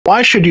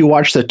Why should you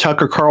watch the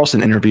Tucker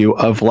Carlson interview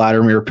of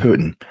Vladimir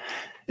Putin?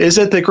 Is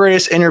it the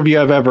greatest interview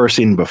I've ever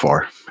seen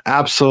before?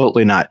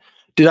 Absolutely not.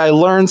 Did I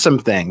learn some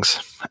things?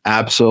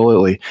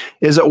 Absolutely.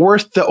 Is it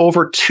worth the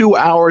over 2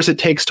 hours it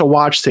takes to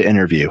watch the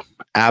interview?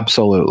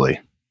 Absolutely.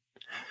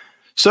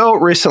 So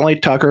recently,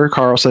 Tucker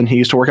Carlson, he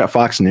used to work at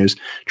Fox News,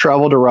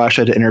 traveled to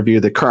Russia to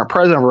interview the current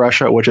president of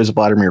Russia, which is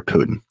Vladimir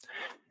Putin.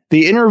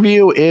 The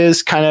interview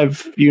is kind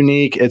of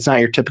unique. It's not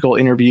your typical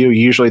interview.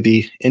 Usually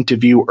the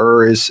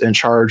interviewer is in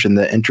charge and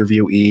the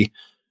interviewee,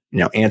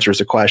 answers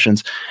the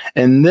questions.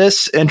 In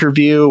this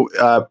interview,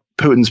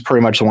 Putin's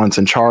pretty much the one that's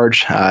in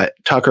charge.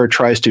 Tucker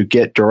tries to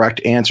get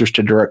direct answers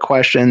to direct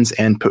questions,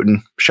 and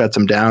Putin shuts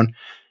him down.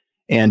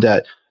 And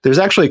there's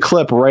actually a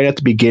clip right at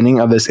the beginning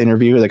of this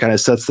interview that kind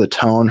of sets the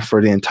tone for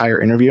the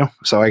entire interview.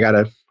 So I got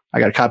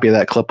a copy of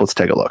that clip. Let's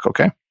take a look,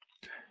 okay?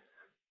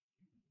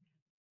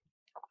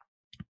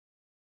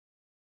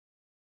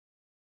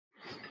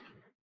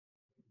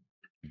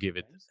 Give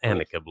it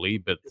amicably,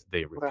 but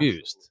they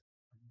refused.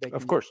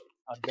 Of course.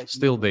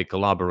 Still, they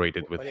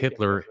collaborated with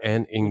Hitler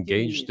and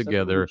engaged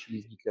together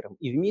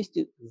in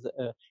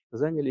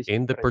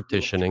the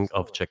partitioning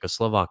of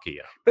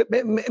Czechoslovakia. But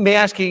may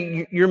I ask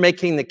you, you're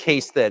making the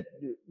case that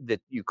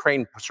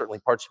Ukraine, certainly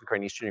parts of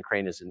Ukraine, Eastern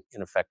Ukraine, is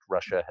in effect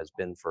Russia has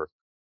been for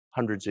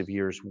hundreds of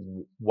years.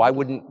 Why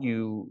wouldn't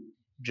you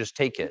just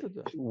take it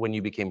when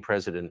you became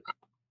president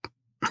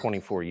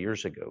 24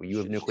 years ago? You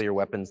have nuclear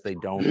weapons, they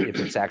don't. If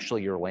it's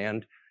actually your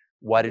land,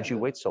 why did you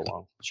wait so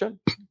long? Sure.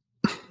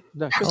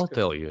 I'll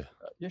tell you.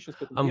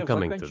 I'm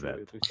coming to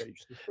that.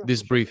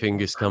 This briefing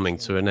is coming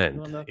to an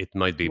end. It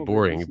might be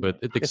boring, but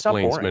it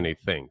explains many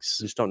things.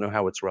 You just don't know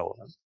how it's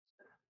relevant.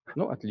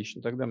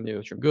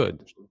 Good.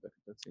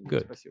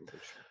 Good.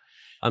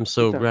 I'm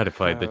so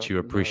gratified that you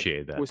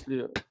appreciate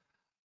that.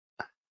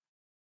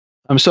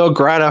 I'm so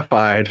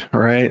gratified,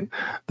 right?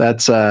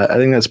 That's I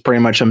think that's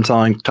pretty much I'm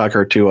telling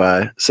Tucker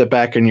to sit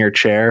back in your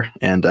chair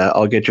and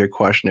I'll get your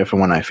question if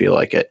and when I feel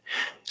like it.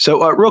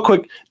 So real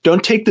quick,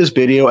 don't take this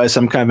video as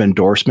some kind of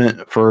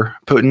endorsement for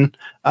Putin.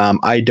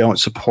 I don't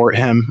support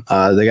him.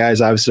 The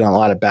guy's obviously done a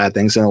lot of bad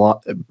things and a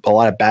lot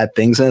of bad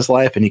things in his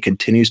life, and he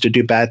continues to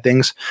do bad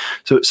things.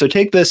 So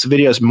take this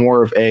video as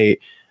more of a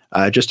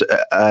just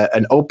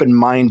an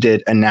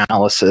open-minded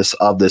analysis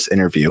of this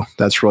interview.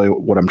 That's really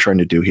what I'm trying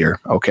to do here,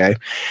 okay?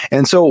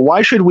 And so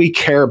why should we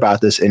care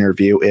about this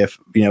interview if,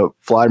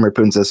 Vladimir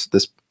Putin's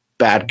this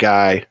bad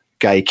guy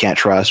you can't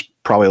trust,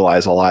 probably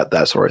lies a lot,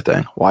 that sort of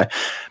thing? Why?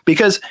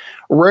 Because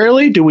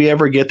rarely do we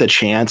ever get the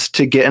chance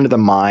to get into the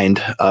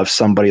mind of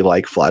somebody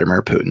like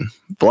Vladimir Putin.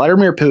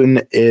 Vladimir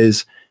Putin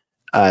is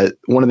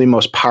one of the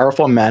most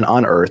powerful men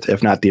on earth,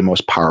 if not the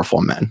most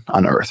powerful men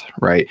on earth,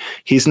 right?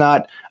 He's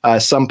not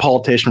some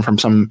politician from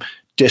some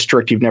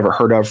district you've never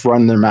heard of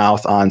running their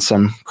mouth on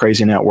some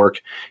crazy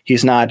network.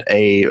 He's not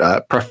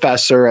a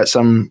professor at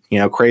some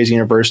crazy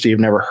university you've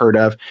never heard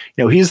of.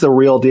 He's the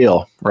real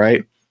deal,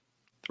 right?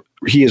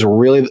 He is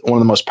really one of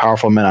the most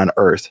powerful men on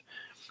earth.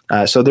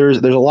 So there's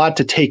a lot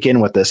to take in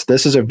with this.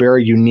 This is a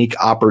very unique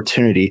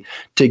opportunity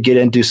to get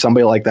into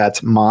somebody like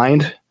that's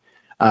mind.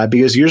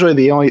 Because usually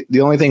the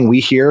only thing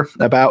we hear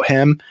about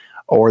him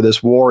or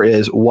this war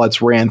is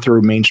what's ran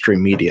through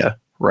mainstream media,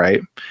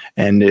 right?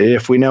 And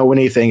if we know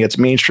anything, it's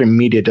mainstream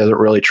media doesn't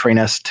really train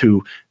us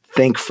to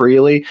think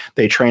freely.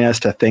 They train us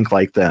to think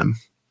like them.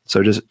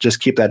 So just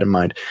keep that in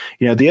mind.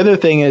 The other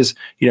thing is,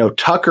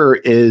 Tucker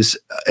is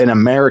an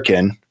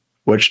American,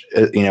 which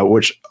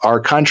our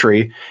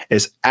country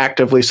is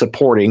actively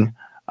supporting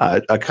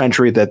a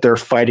country that they're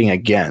fighting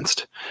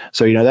against.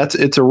 So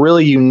it's a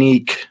really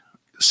unique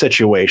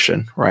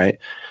situation, right?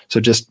 So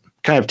just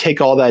kind of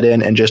take all that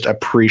in and just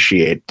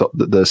appreciate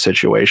the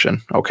situation,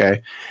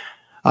 okay?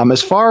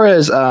 As far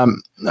as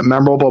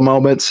memorable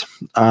moments,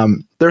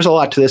 there's a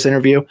lot to this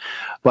interview,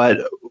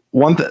 but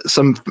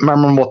some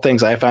memorable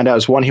things I found out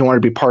is one, he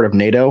wanted to be part of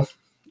NATO.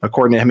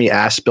 According to him, he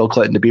asked Bill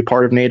Clinton to be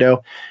part of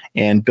NATO,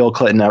 and Bill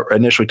Clinton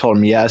initially told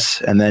him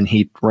yes, and then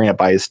he ran it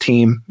by his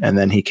team, and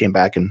then he came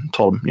back and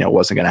told him it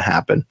wasn't going to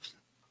happen.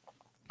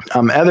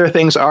 Other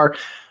things are,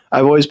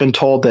 I've always been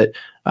told that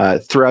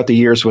throughout the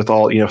years with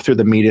all, through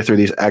the media, through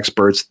these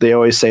experts, they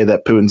always say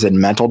that Putin's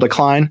in mental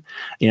decline.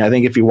 I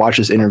think if you watch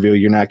this interview,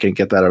 you're not going to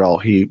get that at all.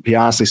 He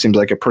honestly seems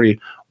like a pretty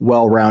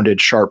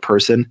well-rounded, sharp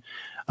person.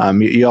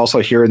 You also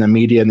hear in the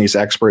media and these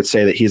experts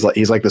say that he's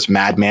like this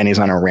madman. He's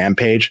on a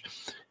rampage.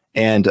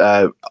 And,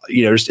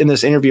 just in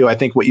this interview, I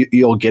think what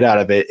you'll get out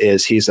of it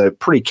is he's a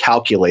pretty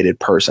calculated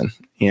person.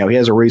 He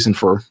has a reason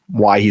for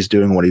why he's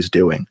doing what he's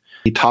doing.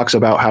 He talks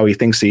about how he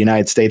thinks the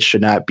United States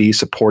should not be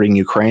supporting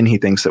Ukraine. He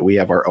thinks that we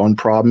have our own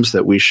problems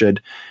that we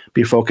should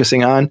be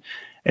focusing on.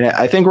 And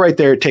I think right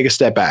there, take a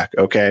step back,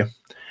 okay?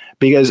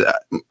 Because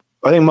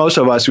I think most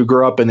of us who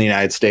grew up in the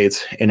United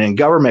States and in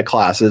government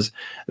classes,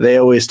 they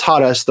always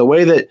taught us the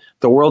way that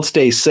the world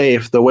stays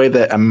safe, the way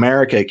that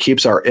America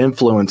keeps our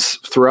influence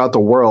throughout the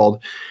world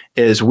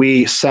is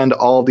we send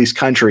all of these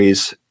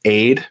countries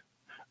aid,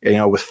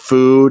 with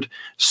food,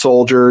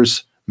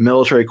 soldiers,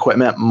 military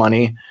equipment,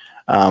 money,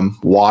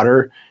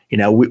 water.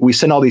 We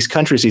send all these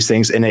countries these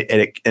things, and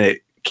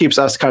it keeps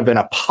us kind of in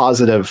a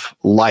positive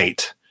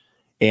light,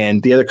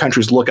 and the other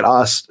countries look at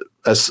us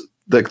as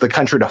the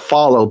country to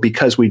follow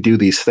because we do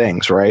these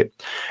things, right?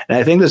 And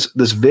I think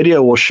this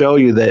video will show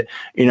you that,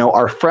 you know,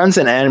 our friends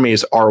and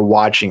enemies are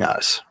watching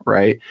us,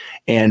 right?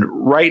 And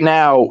right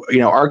now, you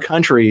know, our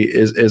country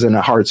is in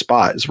a hard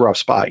spot, it's a rough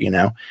spot, you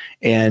know,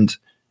 and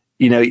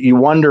you know, you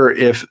wonder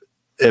if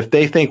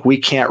they think we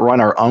can't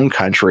run our own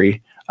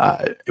country,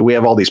 we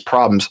have all these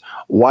problems,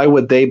 why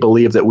would they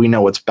believe that we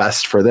know what's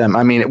best for them?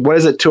 I mean, what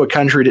is it to a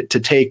country to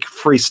take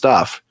free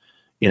stuff,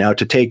 you know,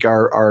 to take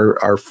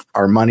our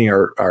money,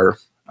 our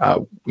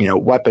you know,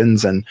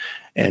 weapons and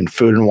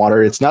food and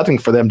water? It's nothing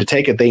for them to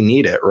take it. They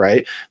need it,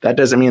 right? That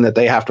doesn't mean that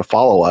they have to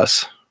follow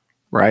us,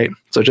 right?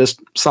 So just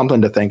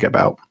something to think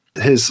about.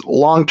 His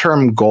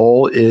long-term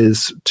goal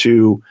is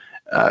to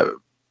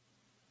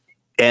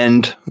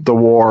end the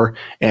war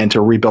and to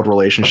rebuild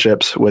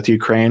relationships with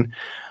Ukraine.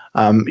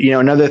 You know,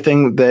 another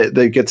thing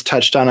that gets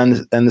touched on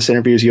in this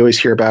interview is you always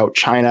hear about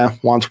China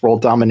wants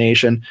world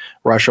domination,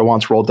 Russia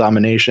wants world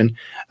domination.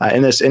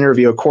 In this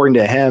interview, according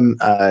to him,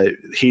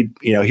 he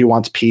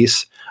wants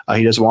peace.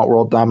 He doesn't want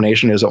world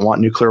domination. He doesn't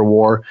want nuclear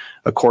war.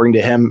 According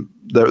to him,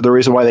 the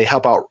reason why they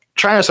help out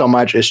China so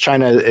much is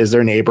China is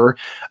their neighbor.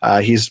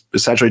 He's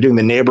essentially doing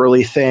the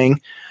neighborly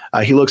thing.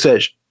 He looks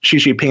at Xi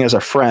Jinping as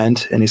a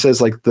friend, and he says,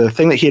 like, the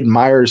thing that he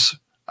admires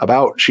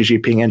about Xi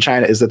Jinping and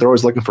China is that they're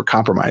always looking for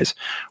compromise,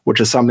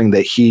 which is something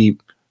that he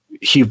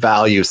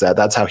values.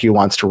 That's how he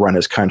wants to run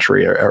his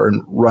country or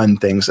run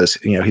things. As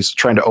you know, he's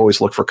trying to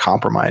always look for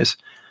compromise.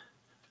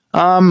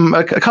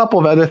 A couple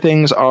of other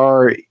things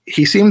are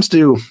he seems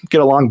to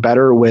get along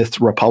better with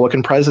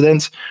Republican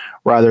presidents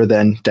rather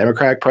than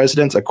Democratic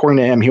presidents. According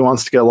to him, he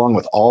wants to get along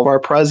with all of our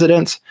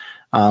presidents.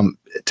 To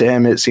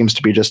him, it seems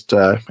to be just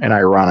an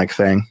ironic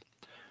thing.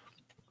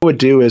 What I would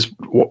do is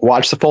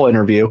watch the full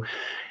interview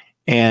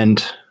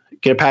and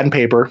get a pad and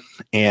paper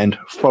and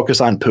focus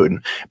on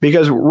Putin,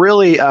 because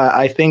really,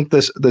 I think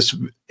this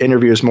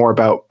interview is more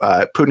about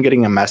Putin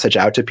getting a message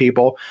out to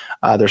people.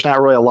 There's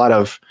not really a lot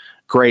of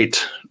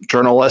great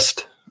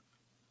journalist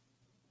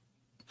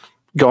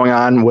going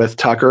on with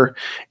Tucker.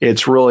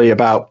 It's really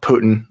about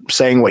Putin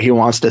saying what he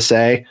wants to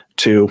say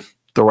to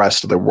the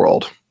rest of the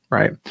world,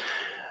 right?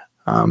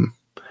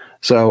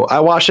 So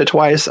I watched it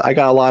twice. I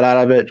got a lot out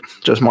of it,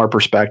 just more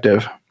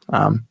perspective.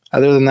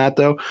 Other than that,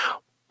 though,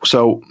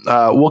 so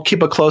we'll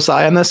keep a close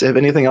eye on this. If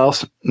anything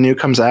else new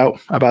comes out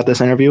about this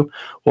interview,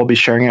 we'll be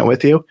sharing it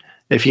with you.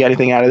 If you got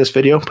anything out of this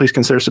video, please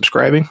consider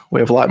subscribing. We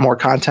have a lot more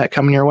content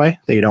coming your way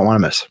that you don't want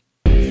to miss.